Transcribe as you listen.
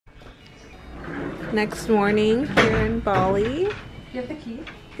Next morning here in Bali. You have the key?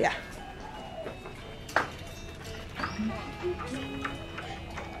 Yeah.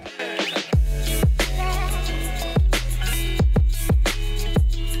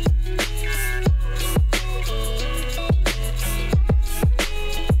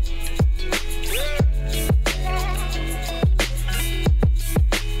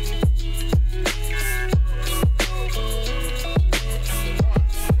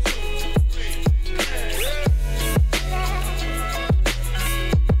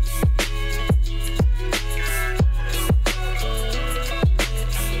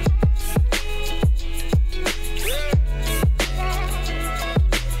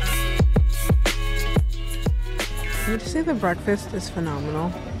 I would say the breakfast is phenomenal.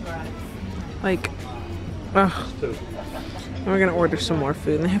 Like, ugh. We're gonna order some more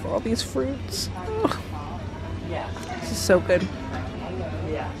food and they have all these fruits. Ugh. This is so good.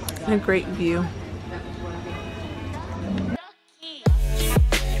 And a great view.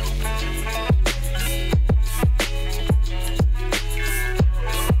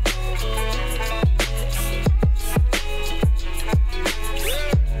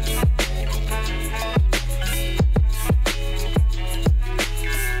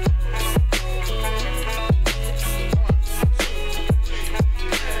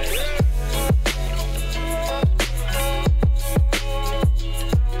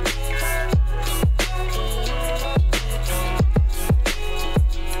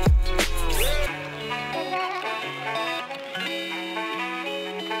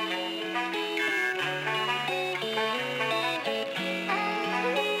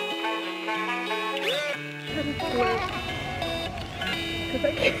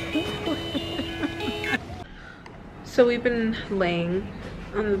 So we've been laying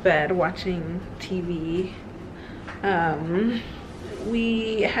on the bed watching TV.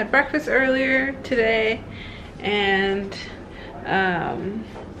 We had breakfast earlier today and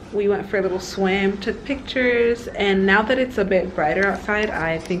we went for a little swim, took pictures, and now that it's a bit brighter outside,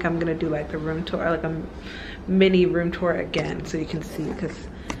 I think I'm gonna do like a room tour, like a mini room tour again so you can see, because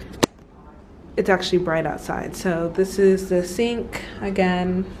it's actually bright outside. So this is the sink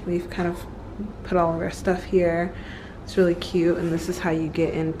again. We've kind of put all of our stuff here. It's really cute, and this is how you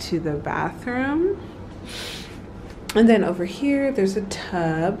get into the bathroom. And then over here there's a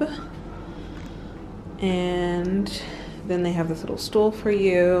tub, and then they have this little stool for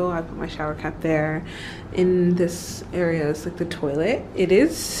you. I put my shower cap there. In this area is like the toilet. It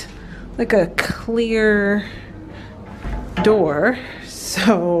is like a clear door,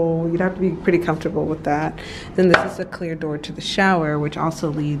 so you'd have to be pretty comfortable with that. Then this is a clear door to the shower, which also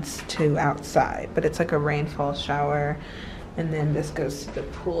leads to outside, but it's like a rainfall shower. And then this goes to the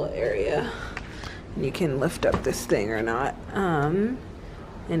pool area. And you can lift up this thing or not. And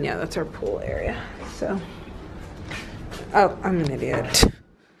yeah, that's our pool area. So, oh, I'm an idiot.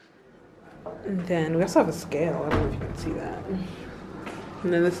 And then we also have a scale. I don't know if you can see that.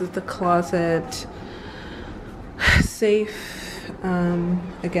 And then this is the closet. Safe.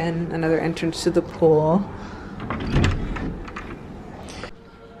 Again, another entrance to the pool.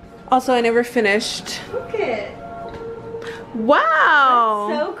 Also, I never finished. Look it. Wow.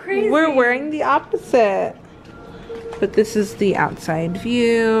 That's so crazy. We're wearing the opposite. But this is the outside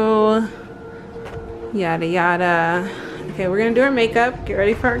view. Yada yada. Okay, we're gonna do our makeup. Get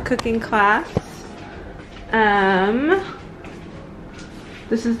ready for our cooking class.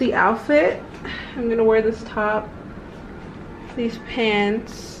 This is the outfit. I'm gonna wear this top, these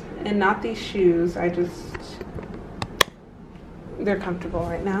pants, and not these shoes. They're comfortable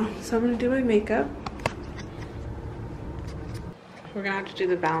right now. So I'm gonna do my makeup. We're gonna have to do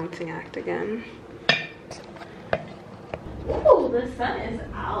the balancing act again. Ooh, the sun is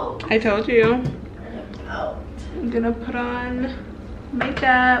out. I told you. Out. I'm gonna put on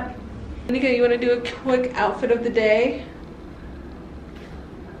makeup. Neka, you wanna do a quick outfit of the day?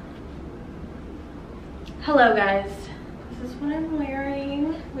 Hello guys. This is what I'm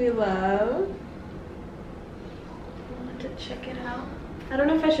wearing. We love. I wanted to check it out. I don't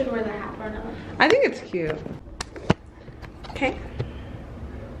know if I should wear the hat or not. I think it's cute. Okay.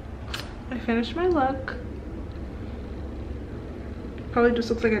 I finished my look. Probably just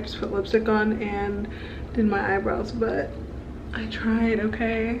looks like I just put lipstick on and did my eyebrows, but I tried,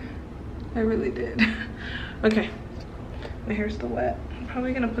 okay? I really did. Okay. My hair's still wet. I'm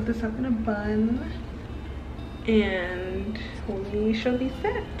probably gonna put this up in a bun and we shall be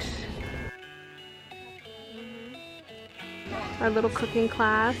set. Our little cooking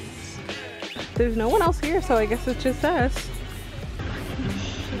class. There's no one else here, so I guess it's just us.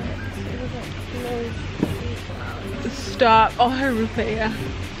 Stop. Oh, her rupiah.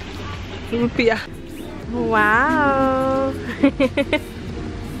 Rupiah. Wow.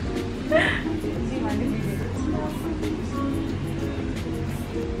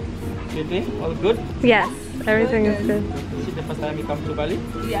 Okay, all good? Yes, everything is good. Is it the first time you come to Bali?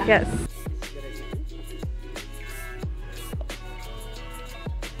 Yeah. Yes.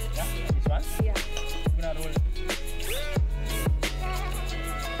 Yeah, this one? Yeah. We're gonna roll.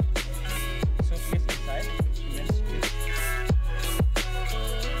 So place inside. And then split.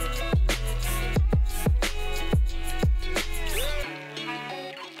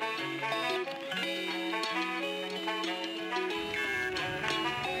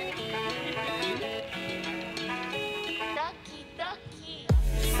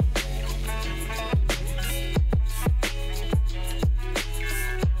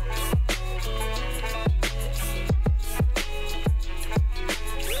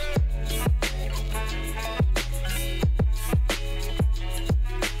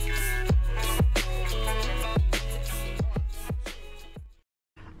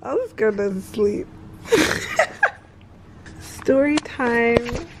 I'll just go to sleep. Story time.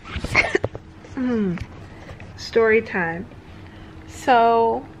 Story time.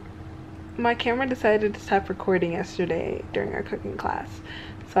 So, my camera decided to stop recording yesterday during our cooking class.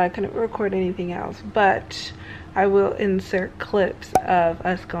 So I couldn't record anything else. But I will insert clips of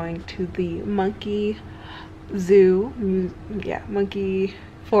us going to the monkey zoo. Yeah, monkey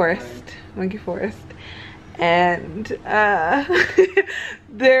forest. Monkey forest. And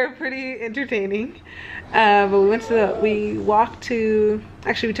they're pretty entertaining, but we took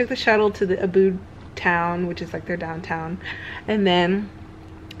the shuttle to the Ubud town, which is like their downtown, and then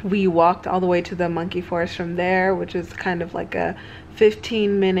we walked all the way to the monkey forest from there, which is kind of like a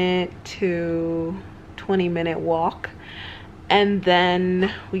 15-minute to 20-minute walk. And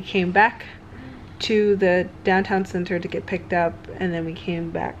then we came back to the downtown center to get picked up, and then we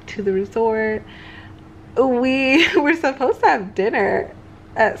came back to the resort. We were supposed to have dinner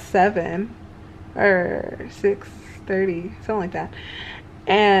at 7 or 6:30, something like that,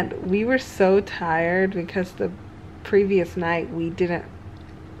 and we were so tired because the previous night I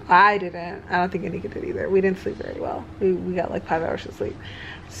don't think Anika did either. We didn't sleep very well. We got like 5 hours of sleep,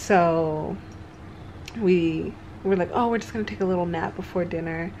 so we were like, oh, we're just gonna take a little nap before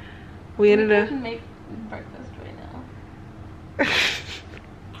dinner. We ended up make breakfast right now.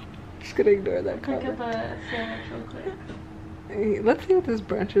 Just gonna ignore that Pick comment. up a sandwich real quick. Let's see what this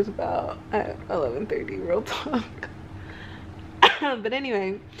brunch is about at 11:30, real talk. But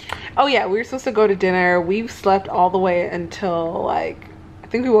anyway, oh yeah, we were supposed to go to dinner. We slept all the way until like, I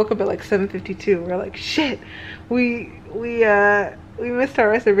think we woke up at like 7:52. We're like, shit, we missed our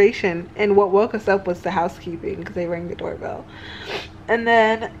reservation. And what woke us up was the housekeeping, because they rang the doorbell. And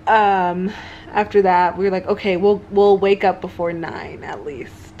then after that, we were like, okay, we'll wake up before 9 at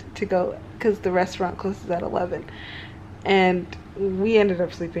least to go, because the restaurant closes at 11. And we ended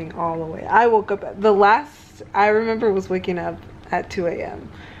up sleeping all the way. I woke up the last I remember was waking up at 2 a.m.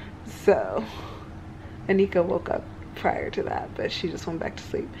 So Anika woke up prior to that, but she just went back to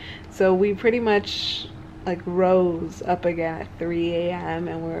sleep. So we pretty much like rose up again at 3 a.m.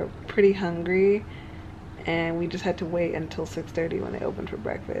 and we were pretty hungry, and we just had to wait until 6:30 when they opened for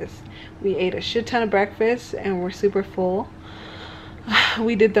breakfast. We ate a shit ton of breakfast and we're super full.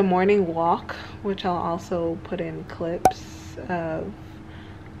 We did the morning walk, which I'll also put in clips of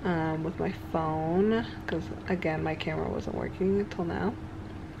with my phone, because again my camera wasn't working until now.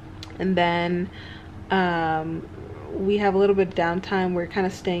 And then we have a little bit of downtime. We're kind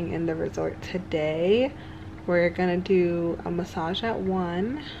of staying in the resort today. We're gonna do a massage at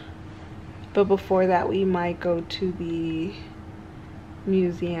 1, but before that we might go to the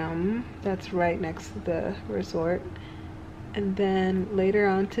museum that's right next to the resort. And then later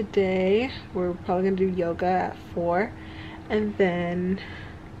on today we're probably gonna do yoga at 4, and then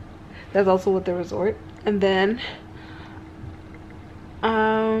that's also with the resort. And then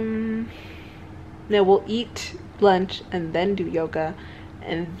no, we'll eat lunch and then do yoga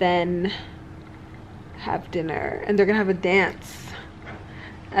and then have dinner, and they're gonna have a dance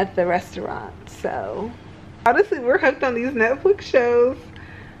at the restaurant. So honestly, we're hooked on these Netflix shows.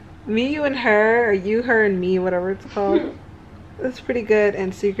 Me, You, and Her, or You, Her, and Me, whatever it's called. It's pretty good.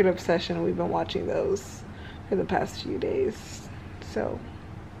 And Secret Obsession, we've been watching those for the past few days. So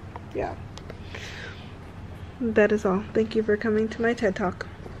yeah, that is all. Thank you for coming to my TED Talk.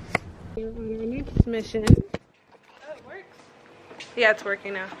 We're on our next mission. Oh, it works. Yeah, it's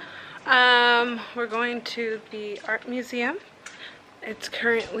working now. We're going to the art museum. It's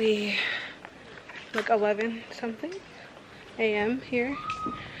currently like 11 something a.m. here.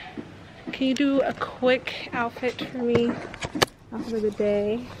 Can you do a quick outfit for me? Outfit of the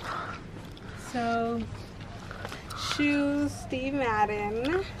day. So, shoes, Steve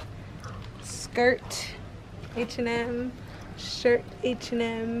Madden, skirt, H&M, shirt,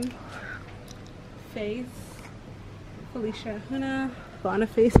 H&M, face, Felicia Huna,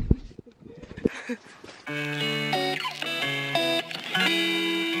 Boniface.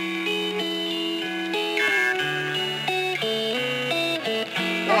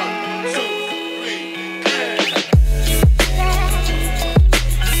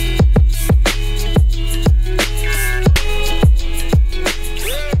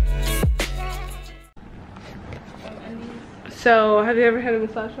 So, have you ever had a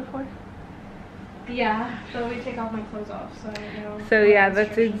massage before? Yeah, so we take all my clothes off, so I know. So yeah,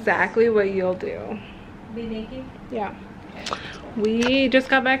 that's exactly what you'll do. Be naked? Yeah. We just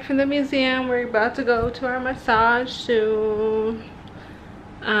got back from the museum. We're about to go to our massage soon.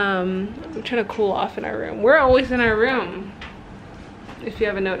 I'm trying to cool off in our room. We're always in our room, if you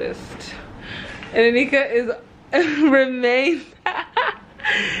haven't noticed. And Anika is remains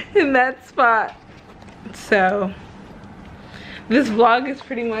in that spot. So this vlog is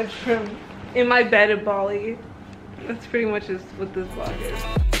pretty much from in my bed in Bali. That's pretty much what this vlog is.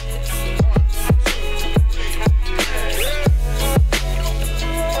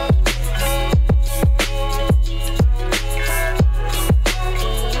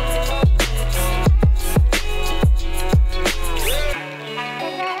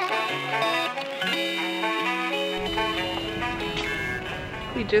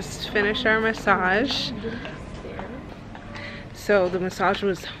 We just finished our massage. So the massage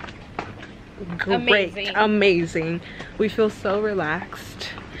was great, amazing. We feel so relaxed.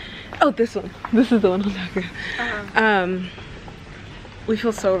 Oh, this one. This is the one I'm talking about. We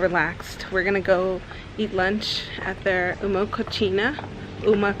feel so relaxed. We're gonna go eat lunch at their Uma Cocina,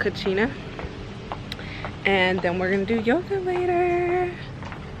 and then we're gonna do yoga later.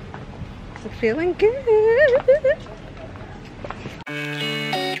 So feeling good.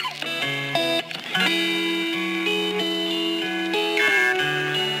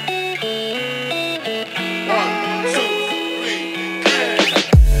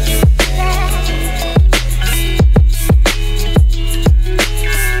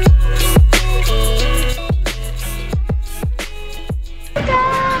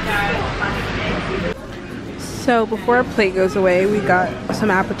 So before our plate goes away, we got some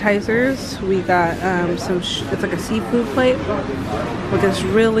appetizers. We got it's like a seafood plate with this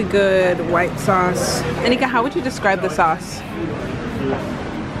really good white sauce. Anika, how would you describe the sauce?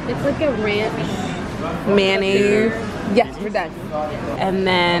 It's like a ranch. Mayonnaise. Yes, we're done. And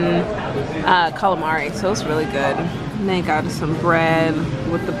then calamari, so it's really good. And then got some bread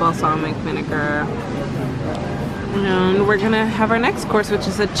with the balsamic vinegar. And we're gonna have our next course, which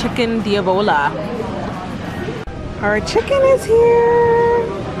is a chicken diavola. Our chicken is here.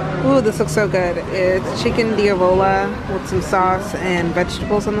 Ooh, this looks so good. It's chicken diavola with some sauce and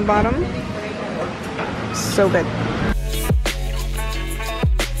vegetables on the bottom. So good.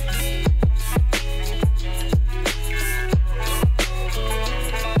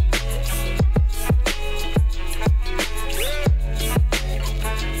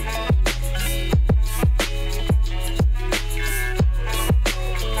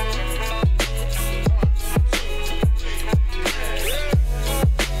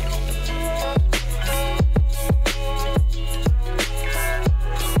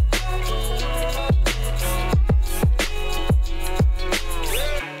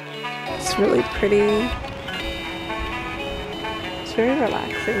 It's really pretty. It's very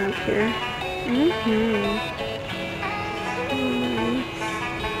relaxing up here.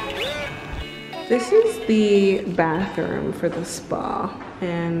 This is the bathroom for the spa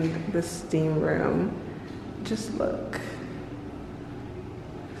and the steam room. Just look.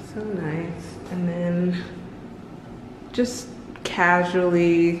 So nice. And then just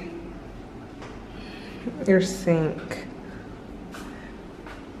casually your sink.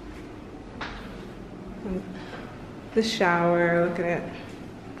 The shower, look at it.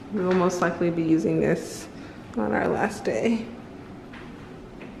 We will most likely be using this on our last day.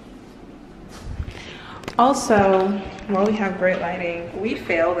 Also, while we have great lighting, we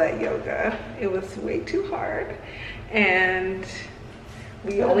failed at yoga. It was way too hard. And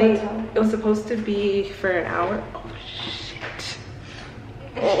it was supposed to be for an hour. Oh, shit.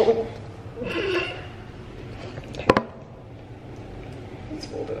 Oh. Okay. Let's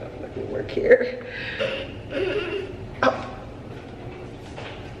fold it up like we work here. Oh.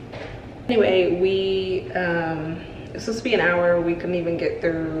 Anyway, it's supposed to be an hour. We couldn't even get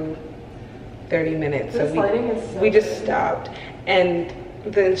through 30 minutes. So we just stopped. And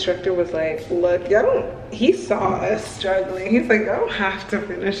the instructor was like, look, y'all don't he saw us struggling. He's like, I don't have to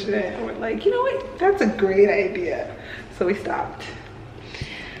finish it. And we're like, you know what? That's a great idea. So we stopped.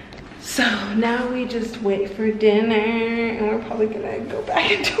 So now we just wait for dinner, and we're probably gonna go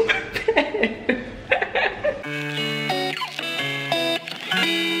back into our bed.